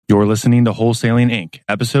You're listening to Wholesaling Inc.,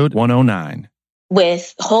 episode 109.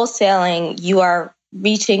 With wholesaling, you are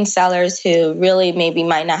reaching sellers who really maybe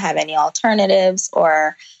might not have any alternatives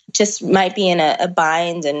or just might be in a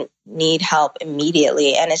bind and need help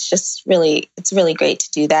immediately. And it's really great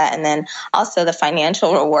to do that. And then also the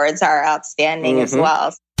financial rewards are outstanding as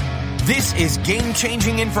well. This is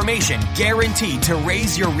game-changing information guaranteed to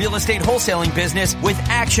raise your real estate wholesaling business with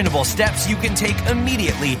actionable steps you can take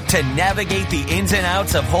immediately to navigate the ins and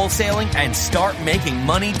outs of wholesaling and start making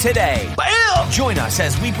money today. Bam! Join us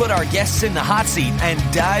as we put our guests in the hot seat and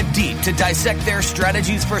dive deep to dissect their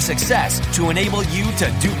strategies for success to enable you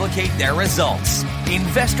to duplicate their results.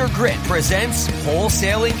 Investor Grit presents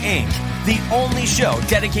Wholesaling Inc., the only show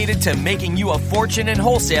dedicated to making you a fortune in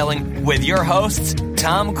wholesaling with your hosts,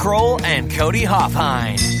 Tom Kroll and Cody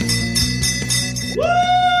Hoffheim.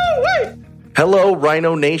 Hello,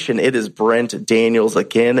 Rhino Nation. It is Brent Daniels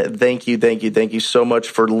again. Thank you so much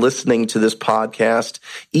for listening to this podcast.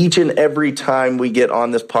 Each and every time we get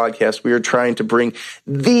on this podcast, we are trying to bring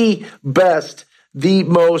the best, the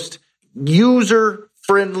most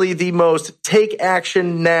user-friendly, the most take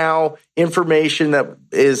action now information that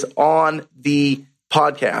is on the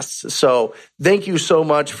podcasts. So thank you so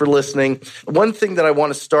much for listening. One thing that I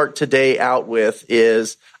want to start today out with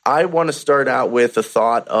is I want to start out with the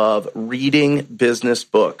thought of reading business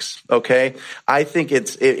books. Okay. I think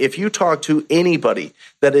if you talk to anybody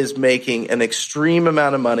that is making an extreme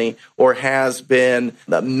amount of money or has been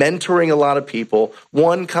mentoring a lot of people,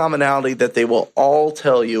 one commonality that they will all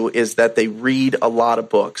tell you is that they read a lot of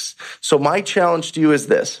books. So my challenge to you is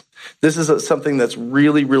this. This is something that's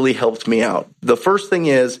really, really helped me out. The first thing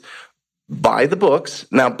is buy the books.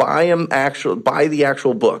 Now buy the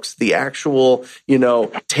actual books, the actual,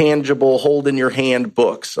 tangible, hold in your hand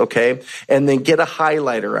books. Okay. And then get a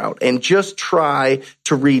highlighter out and just try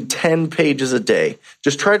to read 10 pages a day.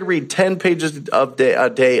 Just try to read 10 pages a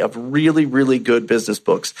day of really, really good business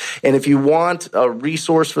books. And if you want a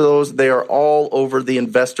resource for those, they are all over the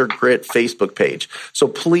Investor Grit Facebook page. So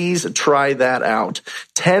please try that out.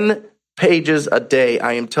 10 pages a day.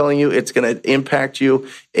 I am telling you, it's going to impact you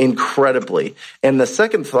incredibly. And the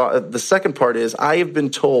second part is I have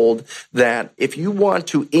been told that if you want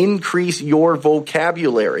to increase your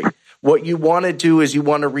vocabulary, what you want to do is you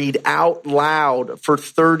want to read out loud for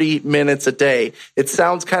 30 minutes a day. It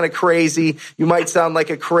sounds kind of crazy. You might sound like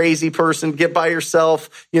a crazy person. Get by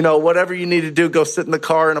yourself. Whatever you need to do, go sit in the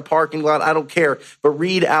car in a parking lot. I don't care. But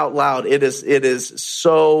read out loud. It is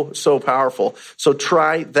so powerful. So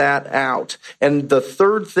try that out. And the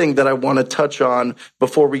third thing that I want to touch on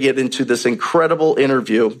before we get into this incredible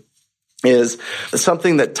interview is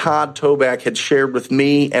something that Todd Toback had shared with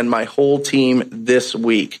me and my whole team this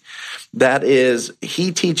week. That is,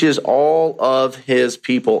 he teaches all of his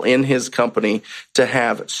people in his company to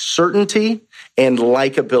have certainty and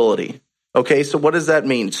likability. Okay, so what does that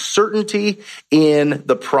mean? Certainty in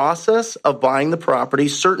the process of buying the property,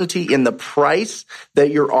 certainty in the price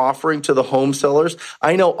that you're offering to the home sellers.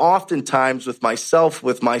 I know oftentimes with myself,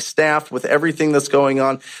 with my staff, with everything that's going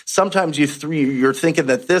on, sometimes you're thinking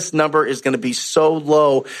that this number is going to be so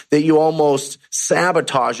low that you almost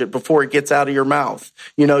sabotage it before it gets out of your mouth.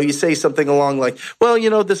 You say something along like,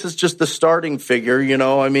 well, this is just the starting figure.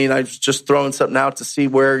 I'm just throwing something out to see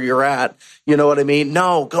where you're at. You know what I mean?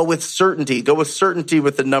 No, go with certainty. Go with certainty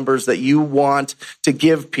with the numbers that you want to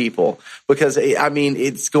give people, because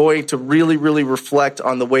it's going to really, really reflect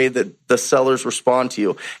on the way that the sellers respond to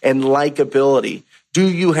you. And likability. Do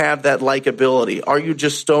you have that likability? Are you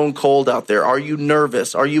just stone cold out there? Are you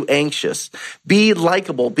nervous? Are you anxious? Be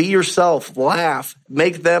likable. Be yourself. Laugh.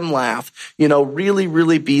 Make them laugh. Really,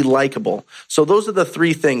 really be likable. So those are the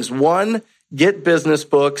three things. One, get business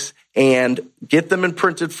books and get them in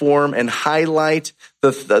printed form and highlight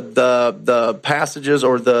the passages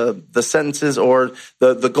or the sentences or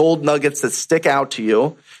the gold nuggets that stick out to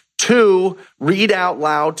you. 2, read out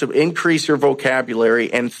loud to increase your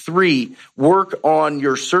vocabulary. And 3, work on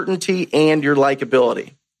your certainty and your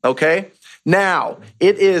likability. Okay? Now,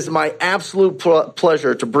 it is my absolute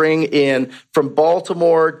pleasure to bring in from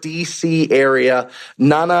Baltimore, D.C. area,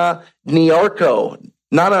 Nana Niarco.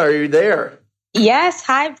 Nana, are you there? Yes.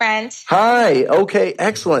 Hi, Brent. Hi. Okay.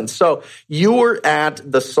 Excellent. So you were at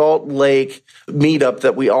the Salt Lake meetup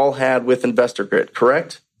that we all had with Investor Grit,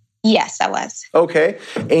 correct? Yes, I was. Okay.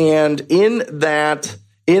 And in that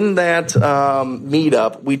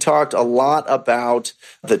meetup, we talked a lot about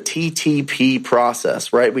the TTP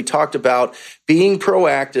process, right? We talked about being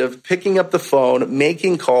proactive, picking up the phone,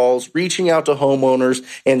 making calls, reaching out to homeowners,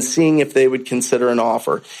 and seeing if they would consider an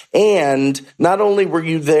offer. And not only were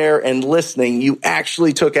you there and listening, you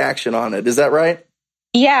actually took action on it. Is that right?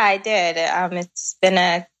 Yeah, I did. It's been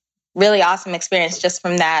a really awesome experience just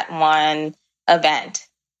from that one event.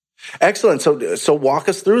 Excellent. So walk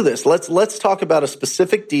us through this. Let's talk about a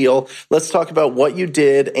specific deal. Let's talk about what you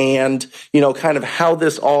did and, kind of how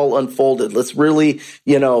this all unfolded. Let's really,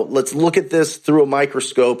 let's look at this through a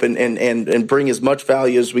microscope and bring as much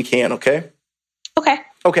value as we can. Okay.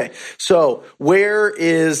 Okay. So where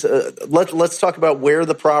is, let's talk about where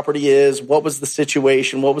the property is. What was the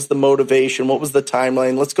situation? What was the motivation? What was the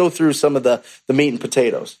timeline? Let's go through some of the meat and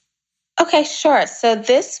potatoes. Okay, sure. So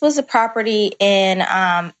this was a property in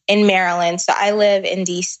Maryland. So I live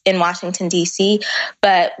in Washington, D.C.,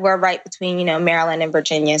 but we're right between, Maryland and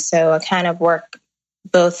Virginia. So I kind of work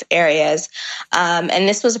both areas. And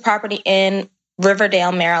this was a property in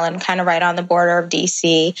Riverdale, Maryland, kind of right on the border of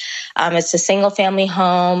D.C. It's a single family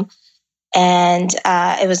home, and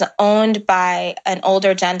it was owned by an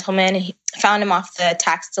older gentleman. He found him off the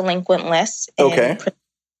tax delinquent list in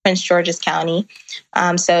Prince George's County.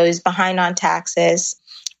 So he's behind on taxes.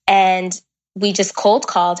 And we just cold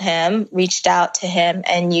called him, reached out to him,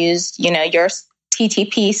 and used, your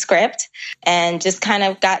TTP script, and just kind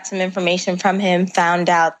of got some information from him, found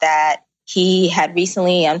out that he had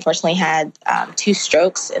recently, unfortunately, had 2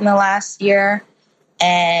 strokes in the last year.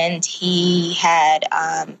 And he had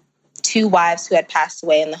 2 wives who had passed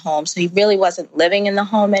away in the home. So he really wasn't living in the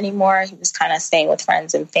home anymore. He was kind of staying with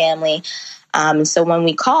friends and family. So when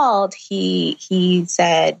we called, he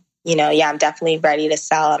said, yeah, I'm definitely ready to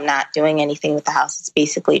sell. I'm not doing anything with the house. It's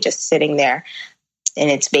basically just sitting there and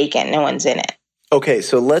it's vacant. No one's in it. Okay,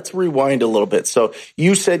 so let's rewind a little bit. So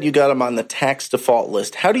you said you got them on the tax default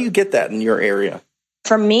list. How do you get that in your area?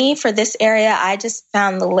 For me, for this area, I just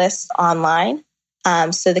found the list online.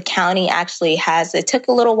 So the county actually it took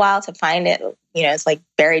a little while to find it. It's like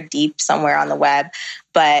buried deep somewhere on the web,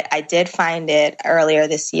 but I did find it earlier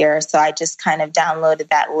this year. So I just kind of downloaded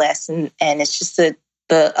that list, and it's just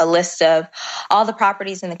a list of all the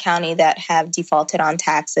properties in the county that have defaulted on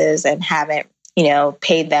taxes and haven't,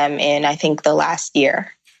 paid them in, I think, the last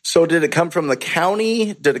year. So did it come from the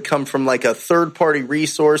county? Did it come from like a third-party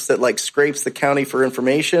resource that like scrapes the county for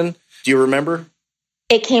information? Do you remember?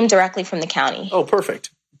 It came directly from the county. Oh, perfect.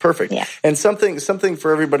 Yeah. And something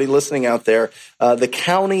for everybody listening out there, the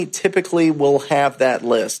county typically will have that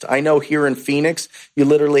list. I know here in Phoenix, you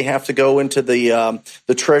literally have to go into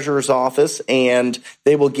the treasurer's office, and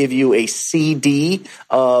they will give you a CD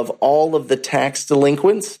of all of the tax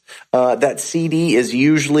delinquents. That CD is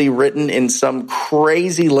usually written in some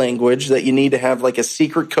crazy language that you need to have like a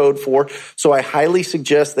secret code for. So I highly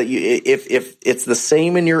suggest that if it's the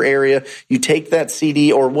same in your area, you take that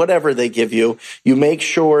CD or whatever they give you, you make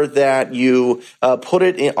sure that you put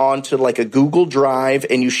it onto like a Google Drive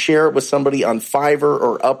and you share it with somebody on Fiverr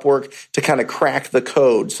or Upwork to kind of crack the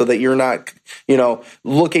code so that you're not,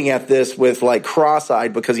 looking at this with like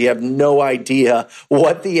cross-eyed because you have no idea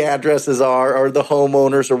what the addresses are or the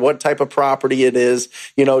homeowners or what type of property it is.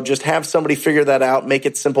 Just have somebody figure that out, make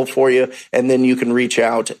it simple for you, and then you can reach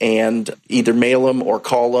out and either mail them or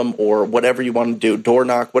call them or whatever you want to do, door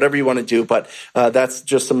knock, whatever you want to do. But that's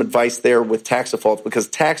just some advice there with tax defaults, because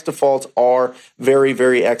tax defaults are very,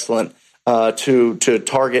 very excellent to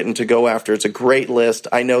target and to go after. It's a great list.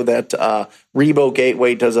 I know that Rebo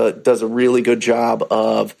Gateway does a really good job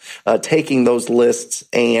of taking those lists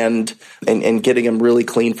and getting them really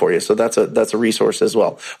clean for you. So that's a resource as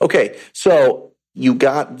well. Okay, so you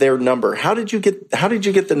got their number. How did you get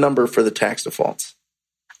the number for the tax defaults?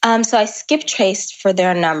 So I skip traced for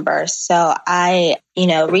their number. So I,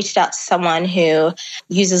 reached out to someone who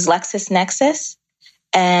uses LexisNexis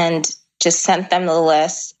and just sent them the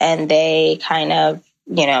list, and they kind of,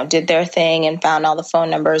 did their thing and found all the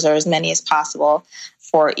phone numbers, or as many as possible,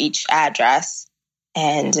 for each address,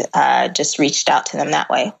 and just reached out to them that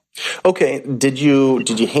way. Okay. Did you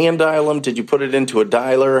hand dial them? Did you put it into a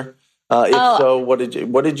dialer? If so, what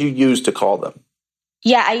did you use to call them?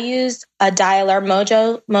 Yeah, I used a dialer,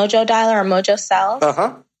 Mojo dialer or Mojo Cells.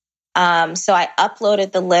 Uh-huh. So I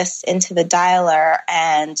uploaded the list into the dialer,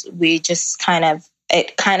 and we just kind of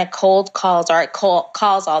cold calls, or it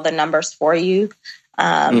calls all the numbers for you.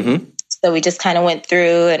 So we just kind of went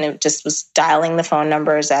through, and it just was dialing the phone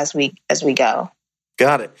numbers as we go.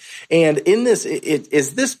 Got it. And in this,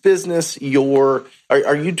 is this business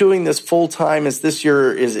are you doing this full time? Is this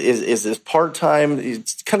is this part time?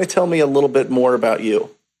 Kind of tell me a little bit more about you.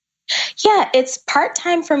 Yeah, it's part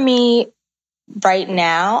time for me right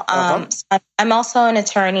now. So I'm also an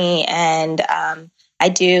attorney, and I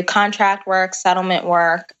do contract work, settlement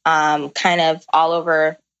work, kind of all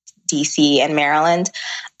over DC and Maryland.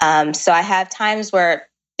 So I have times where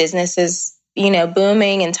business is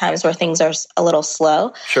booming and times where things are a little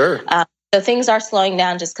slow. Sure. So things are slowing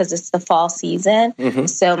down just because it's the fall season. Mm-hmm.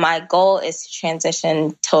 So my goal is to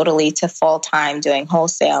transition totally to full-time doing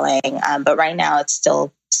wholesaling. But right now it's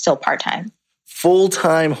still part-time.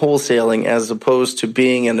 Full-time wholesaling as opposed to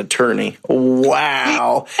being an attorney.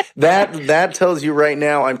 Wow. That tells you right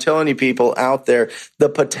now, I'm telling you people out there, the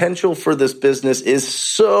potential for this business is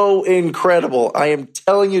so incredible. I am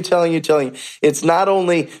telling you. It's not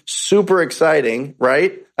only super exciting,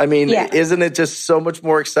 right? I mean, Isn't it just so much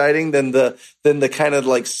more exciting than the kind of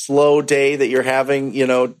like slow day that you're having,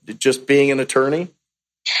 just being an attorney?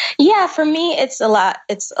 Yeah, for me, it's a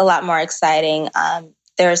lot more exciting.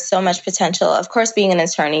 There's so much potential. Of course, being an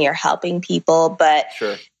attorney, you're helping people, but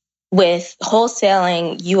sure. With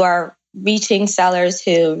wholesaling, you are reaching sellers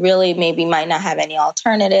who really maybe might not have any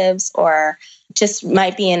alternatives or just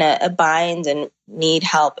might be in a bind and need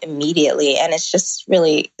help immediately. And it's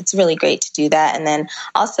really great to do that. And then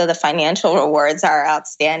also the financial rewards are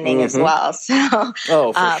outstanding as well. So,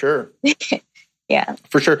 for sure. Yeah,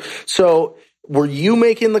 for sure. So, were you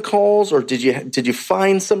making the calls, or did you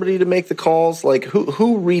find somebody to make the calls? Like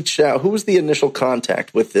who reached out? Who was the initial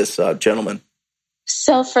contact with this gentleman?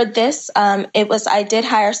 So for this, I did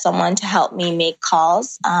hire someone to help me make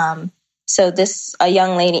calls. So a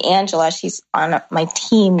young lady, Angela, she's on my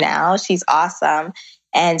team now. She's awesome.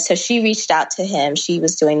 And so she reached out to him. She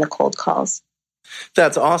was doing the cold calls.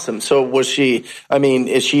 That's awesome. So is she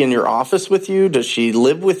in your office with you? Does she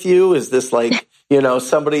live with you? Is this like,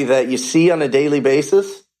 somebody that you see on a daily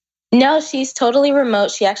basis? No, she's totally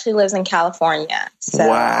remote. She actually lives in California. So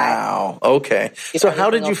wow. Okay. So how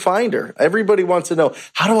did you find her? Everybody wants to know,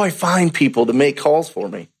 how do I find people to make calls for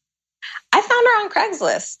me? I found her on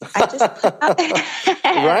Craigslist. I just put out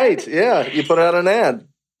Right. Yeah. You put out an ad.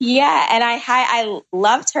 Yeah. And I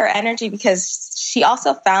loved her energy because she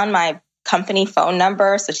also found my company phone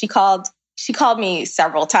number. So she called me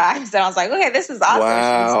several times and I was like, okay, this is awesome.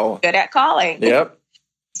 Wow. She's good at calling. Yep.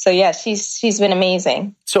 So yeah, she's been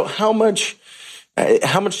amazing. So how much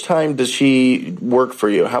time does she work for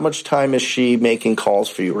you? How much time is she making calls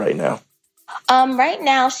for you right now? Right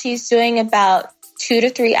now she's doing about 2 to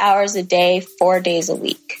 3 hours a day, 4 days a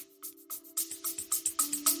week.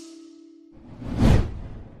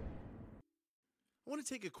 I want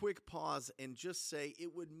to take a quick pause and just say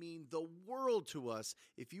it would mean the world to us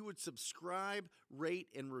if you would subscribe, rate,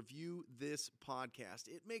 and review this podcast.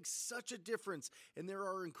 It makes such a difference, and there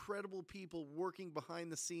are incredible people working behind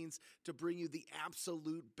the scenes to bring you the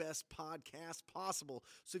absolute best podcast possible.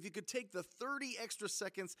 So if you could take the 30 extra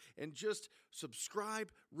seconds and just subscribe,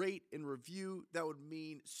 rate, and review, that would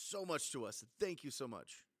mean so much to us. Thank you so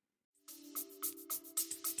much.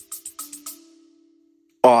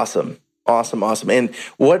 Awesome. And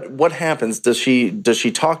what happens? Does she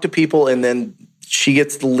talk to people and then she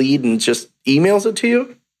gets the lead and just emails it to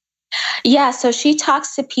you? Yeah, so she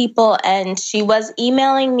talks to people and she was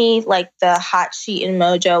emailing me like the hot sheet in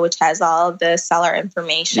Mojo, which has all of the seller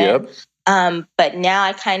information. Yep. But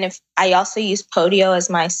now I also use Podio as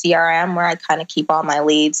my CRM where I kind of keep all my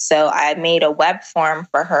leads. So I made a web form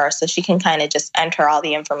for her so she can kind of just enter all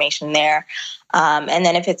the information there. And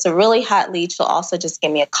then if it's a really hot lead, she'll also just give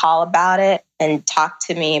me a call about it and talk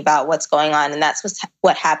to me about what's going on. And that's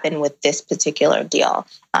what happened with this particular deal.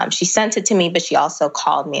 She sent it to me, but she also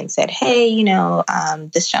called me and said, hey,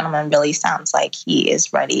 this gentleman really sounds like he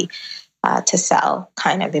is ready to sell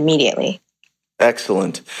kind of immediately.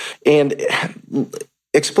 Excellent. And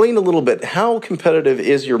explain a little bit, how competitive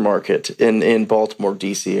is your market in Baltimore,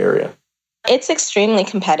 D.C. area? It's extremely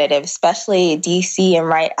competitive, especially D.C. and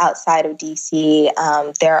right outside of D.C.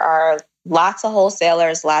 There are lots of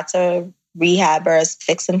wholesalers, lots of rehabbers,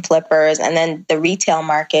 fix and flippers, and then the retail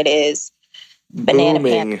market is banana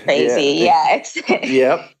pants crazy. Yeah.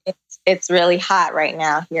 Yep. It's really hot right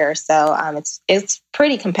now here, so it's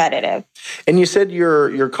pretty competitive. And you said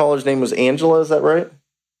your caller's name was Angela, is that right?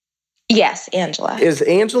 Yes, Angela. Is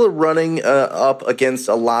Angela running up against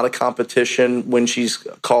a lot of competition when she's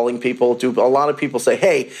calling people? Do a lot of people say,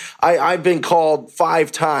 hey, I've been called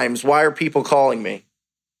 5 times. Why are people calling me?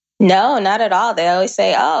 No, not at all. They always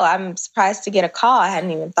say, oh, I'm surprised to get a call. I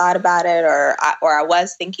hadn't even thought about it, or I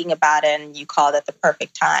was thinking about it, and you called at the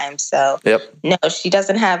perfect time. So, yep. No, she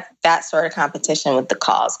doesn't have that sort of competition with the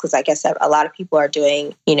calls, because I guess a lot of people are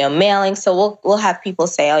doing, mailing. So we'll have people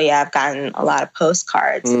say, oh, yeah, I've gotten a lot of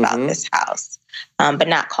postcards about this house, but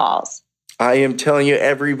not calls. I am telling you,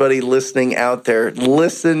 everybody listening out there,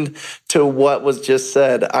 listen to what was just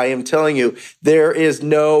said. I am telling you, there is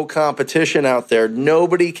no competition out there.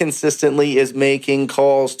 Nobody consistently is making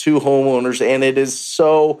calls to homeowners, and it is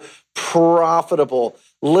so profitable.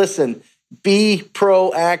 Listen, be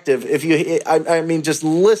proactive. I mean, just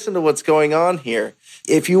listen to what's going on here.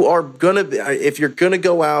 If you're gonna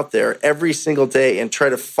go out there every single day and try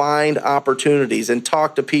to find opportunities and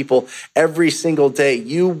talk to people every single day,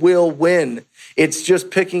 you will win. It's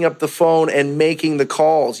just picking up the phone and making the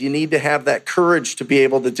calls. You need to have that courage to be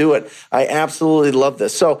able to do it. I absolutely love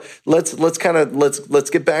this. So let's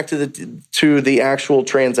get back to the actual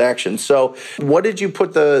transaction. So what did you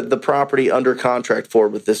put the property under contract for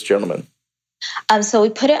with this gentleman? So we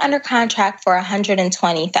put it under contract for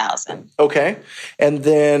 $120,000. Okay. And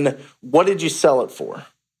then what did you sell it for?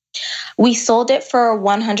 We sold it for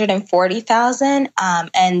 $140,000,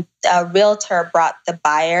 and a realtor brought the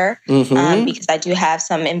buyer because I do have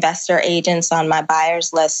some investor agents on my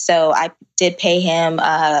buyer's list. So I did pay him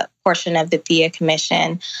a portion of the fee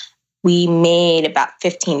commission. We made about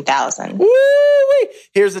 $15,000. Woo-wee.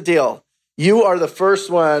 Here's the deal. You are the first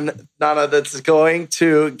one, Nana, that's going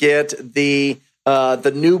to get the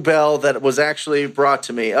new bell that was actually brought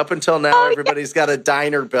to me. Up until now, everybody's got a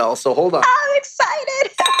diner bell. So hold on. I'm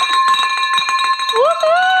excited.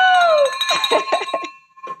 Woohoo!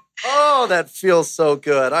 Oh, that feels so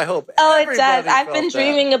good. I hope. Oh, it does. I've been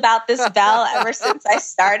dreaming about this bell ever since I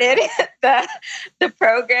started the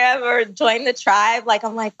program or joined the tribe.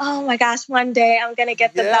 I'm like, oh my gosh, one day I'm going to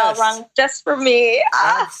get the bell rung just for me.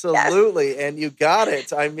 Absolutely. Yes. And you got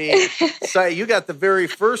it. I mean, so you got the very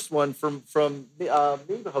first one from me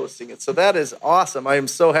hosting it. So that is awesome. I am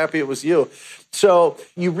so happy it was you. So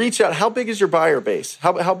you reach out. How big is your buyer base?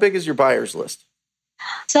 How big is your buyers list?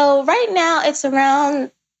 So right now it's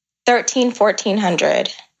around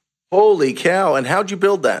 1,400. Holy cow. And how'd you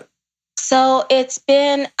build that? So it's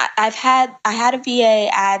been, I had a VA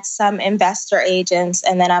add some investor agents,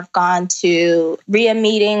 and then I've gone to RIA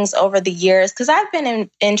meetings over the years because I've been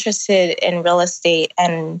interested in real estate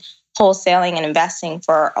and wholesaling and investing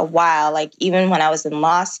for a while. Even when I was in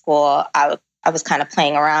law school, I was kind of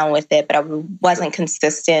playing around with it, but I wasn't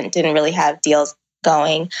consistent, didn't really have deals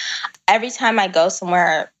going. Every time I go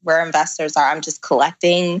somewhere where investors are, I'm just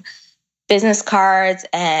collecting business cards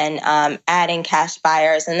and adding cash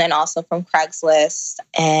buyers, and then also from Craigslist,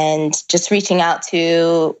 and just reaching out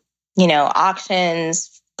to,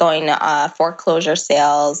 auctions, going to foreclosure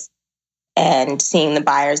sales, and seeing the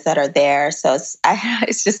buyers that are there. So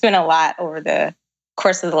it's just been a lot over the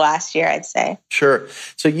course of the last year, I'd say. Sure.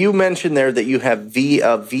 So you mentioned there that you have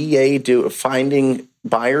VA finding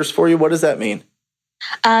buyers for you. What does that mean?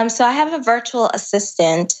 So I have a virtual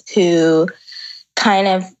assistant who kind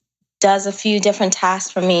of does a few different tasks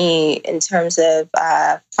for me in terms of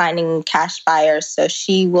finding cash buyers. So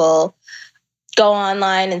she will go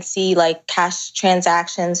online and see cash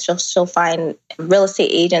transactions. She'll find real estate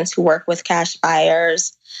agents who work with cash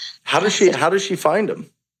buyers. How does she find them?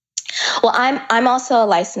 Well, I'm also a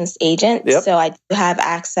licensed agent, so I do have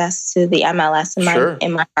access to the MLS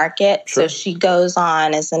in my market. Sure. So she goes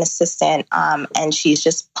on as an assistant, and she's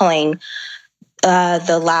just pulling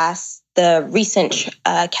the recent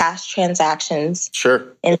cash transactions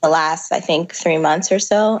in the last, I think, 3 months or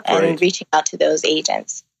so, and reaching out to those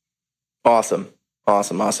agents. Awesome.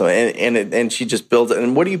 And she just builds it.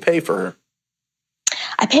 And what do you pay for her?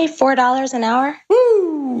 I pay $4 an hour.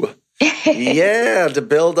 Woo! Yeah, to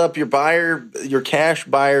build up your cash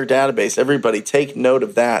buyer database. Everybody take note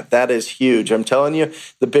of that. That is huge. I'm telling you,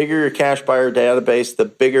 the bigger your cash buyer database, the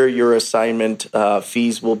bigger your assignment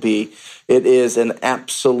fees will be. It is an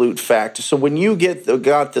absolute fact. So when you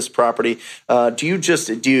got this property, do you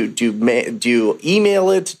email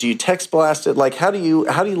it? Do you text blast it? How do you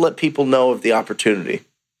let people know of the opportunity?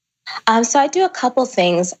 So I do a couple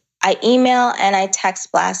things. I email and I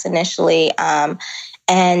text blast initially.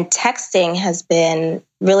 And texting has been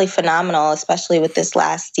really phenomenal, especially with this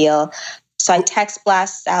last deal. So I text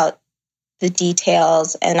blast out the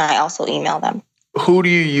details, and I also email them. Who do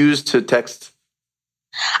you use to text?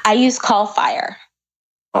 I use Callfire.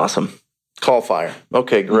 Awesome. Callfire.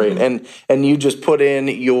 Okay, great. Mm-hmm. And you just put in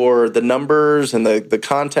the numbers and the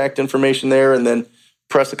contact information there, and then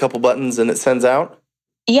press a couple buttons and it sends out?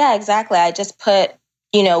 Yeah, exactly. I just put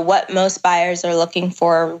what most buyers are looking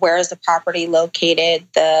for, where is the property located,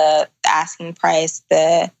 the asking price,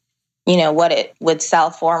 what it would sell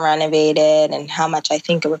for renovated, and how much I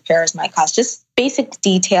think repairs might cost. Just basic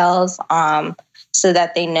details so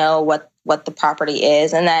that they know what the property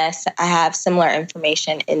is. And then I have similar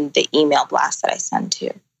information in the email blast that I send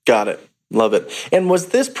to. Got it. Love it. And was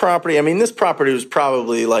this property, this property was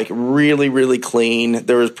probably really, really clean.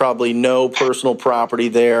 There was probably no personal property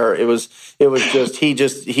there. It was just, he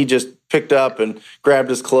just picked up and grabbed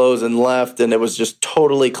his clothes and left, and it was just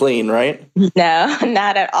totally clean, right? No,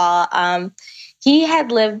 not at all. He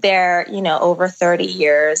had lived there, over 30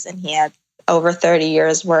 years, and he had over 30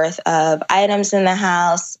 years worth of items in the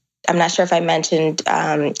house. I'm not sure if I mentioned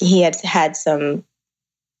he had some,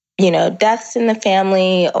 deaths in the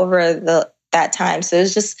family over that time. So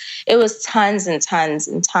it was tons and tons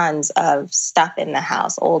and tons of stuff in the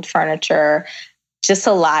house, old furniture, just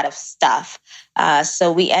a lot of stuff.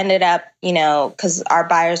 So we ended up, because our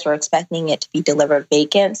buyers were expecting it to be delivered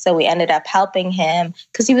vacant. So we ended up helping him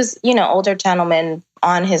because he was, older gentleman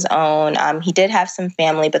on his own. He did have some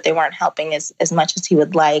family, but they weren't helping as much as he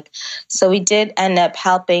would like. So we did end up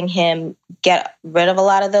helping him get rid of a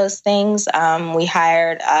lot of those things. We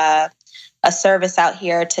hired a service out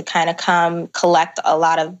here to kind of come collect a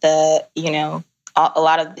lot of the, a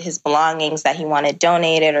lot of his belongings that he wanted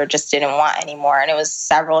donated or just didn't want anymore. And it was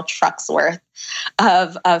several trucks worth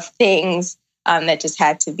of things that just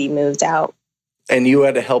had to be moved out. And you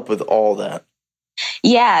had to help with all that.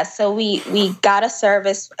 Yeah. So we got a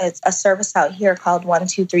service out here called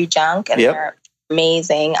 123 Junk, and they're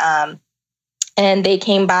amazing. And they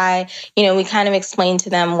came by, we kind of explained to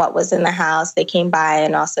them what was in the house. They came by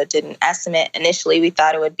and also did an estimate. Initially, we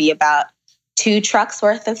thought it would be about 2 trucks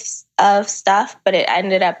worth of stuff, but it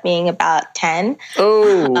ended up being about 10.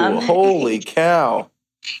 Oh, holy cow.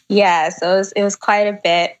 Yeah, so it was quite a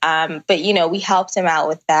bit. But, we helped him out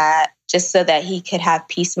with that just so that he could have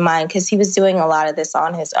peace of mind because he was doing a lot of this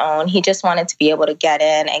on his own. He just wanted to be able to get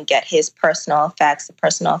in and get his personal effects, the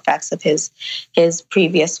personal effects of his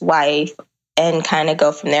previous wife, and kind of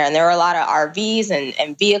go from there. And there were a lot of RVs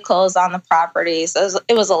and vehicles on the property. So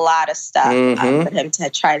it was a lot of stuff for him to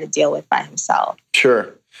try to deal with by himself.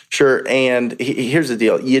 Sure. And here's the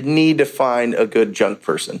deal. You need to find a good junk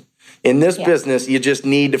person. In this business, you just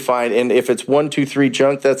need to find, and if it's 123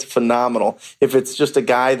 Junk, that's phenomenal. If it's just a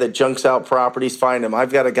guy that junks out properties, find him.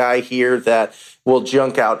 I've got a guy here that will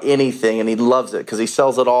junk out anything, and he loves it because he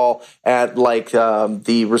sells it all at like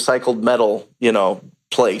the recycled metal,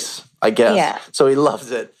 place, I guess. Yeah. So he loves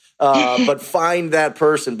it. But find that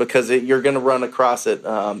person because you're going to run across it,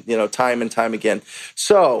 time and time again.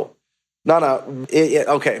 So, Nana,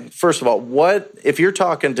 okay, first of all, if you're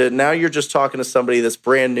you're just talking to somebody that's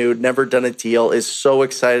brand new, never done a deal, is so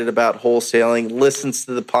excited about wholesaling, listens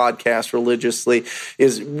to the podcast religiously,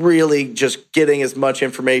 is really just getting as much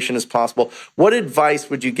information as possible. What advice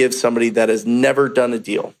would you give somebody that has never done a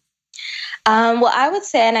deal? Well, I would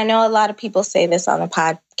say, and I know a lot of people say this on the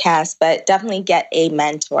podcast, but definitely get a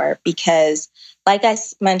mentor because like I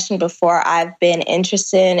mentioned before, I've been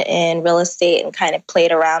interested in real estate and kind of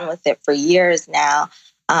played around with it for years now.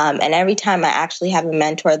 And every time I actually have a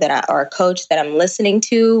mentor or a coach that I'm listening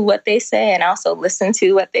to what they say and also listen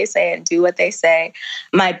to what they say and do what they say,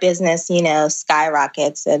 my business,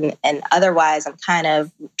 skyrockets. And otherwise, I'm kind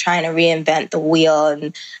of trying to reinvent the wheel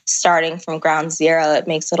and starting from ground zero, it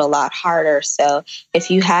makes it a lot harder. So if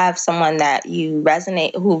you have someone that who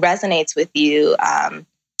resonates with you,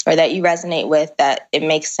 or that you resonate with, that it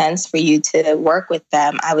makes sense for you to work with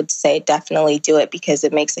them, I would say definitely do it because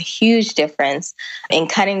it makes a huge difference in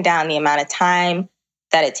cutting down the amount of time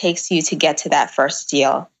that it takes you to get to that first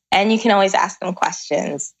deal. And you can always ask them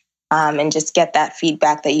questions and just get that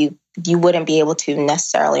feedback that you wouldn't be able to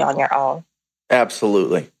necessarily on your own.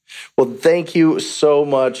 Absolutely. Well, thank you so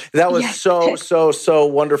much. That was so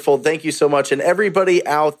wonderful. Thank you so much. And everybody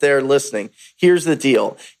out there listening, here's the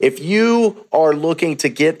deal. If you are looking to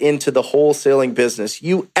get into the wholesaling business,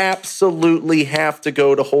 you absolutely have to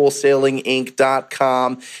go to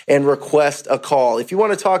wholesalinginc.com and request a call. If you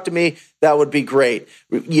want to talk to me, that would be great.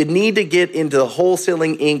 You need to get into the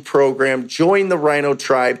Wholesaling Inc. program, join the Rhino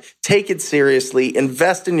Tribe, take it seriously,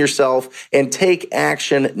 invest in yourself, and take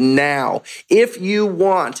action now. If you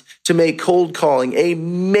want to make cold calling a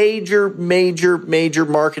major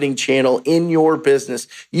marketing channel in your business,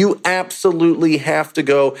 you absolutely have to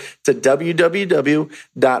go to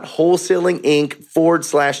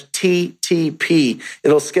www.wholesalinginc.com/TTP.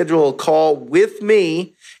 It'll schedule a call with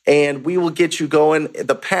me, and we will get you going.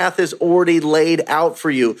 The path is already laid out for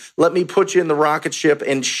you. Let me put you in the rocket ship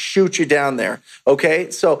and shoot you down there. Okay?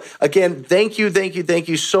 So again, thank you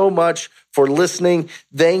so much for listening.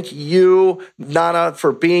 Thank you, Nana,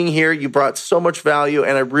 for being here. You brought so much value,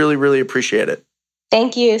 and I really, really appreciate it.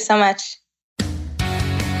 Thank you so much.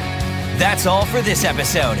 That's all for this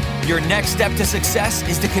episode. Your next step to success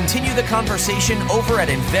is to continue the conversation over at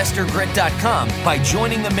InvestorGrit.com by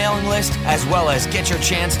joining the mailing list, as well as get your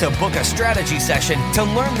chance to book a strategy session to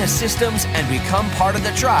learn the systems and become part of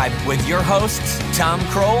the tribe with your hosts, Tom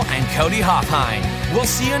Kroll and Cody Hofhine. We'll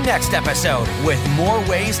see you next episode with more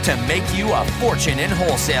ways to make you a fortune in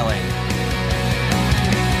wholesaling.